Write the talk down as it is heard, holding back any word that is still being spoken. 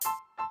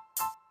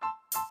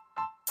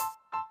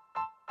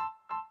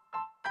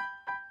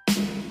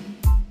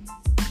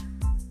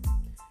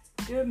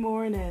Good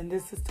morning.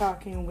 This is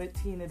Talking with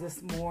Tina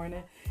this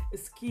morning.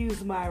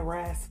 Excuse my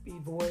raspy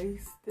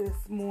voice this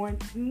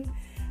morning.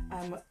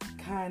 I'm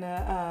kind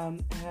of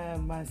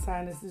have my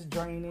sinuses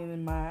draining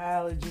and my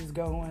allergies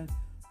going.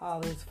 All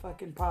this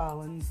fucking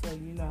pollen, so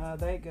you know how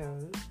that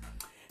goes.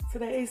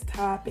 Today's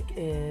topic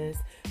is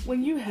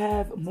when you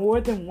have more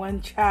than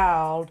one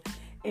child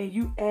and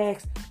you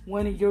ask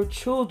one of your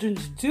children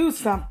to do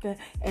something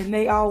and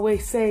they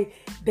always say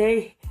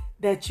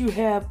that you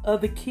have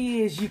other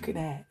kids you can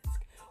ask.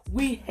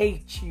 We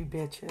hate you,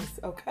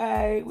 bitches,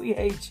 okay? We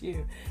hate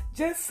you.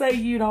 Just say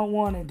you don't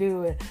want to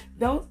do it.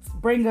 Don't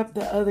bring up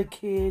the other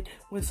kid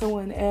when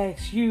someone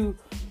asks you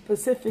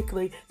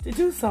specifically to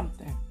do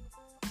something.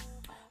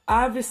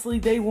 Obviously,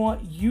 they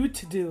want you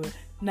to do it,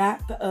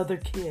 not the other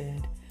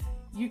kid.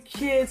 You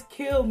kids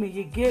kill me.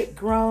 You get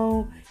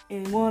grown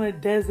and want to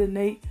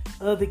designate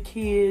other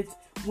kids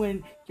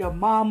when your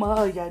mama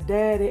or your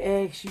daddy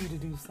asks you to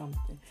do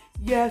something.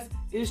 Yes,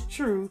 it's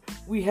true.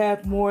 We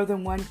have more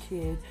than one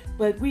kid,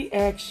 but we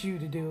asked you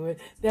to do it.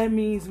 That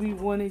means we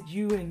wanted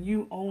you and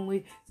you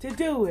only to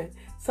do it.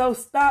 So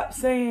stop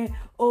saying,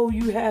 oh,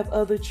 you have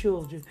other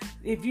children.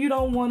 If you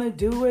don't want to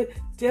do it,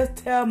 just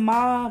tell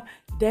mom,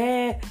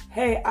 dad,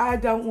 hey, I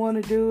don't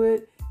want to do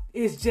it.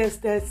 It's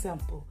just that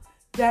simple.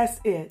 That's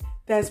it.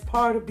 That's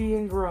part of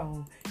being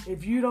grown.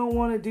 If you don't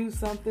want to do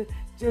something,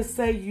 just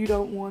say you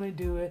don't want to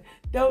do it.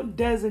 Don't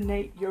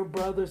designate your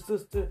brother,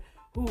 sister,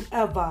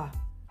 whoever.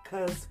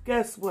 Because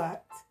guess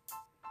what?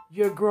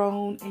 You're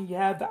grown and you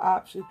have the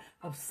option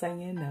of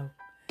saying no.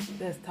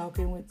 That's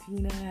Talking with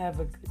Tina.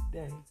 Have a good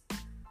day.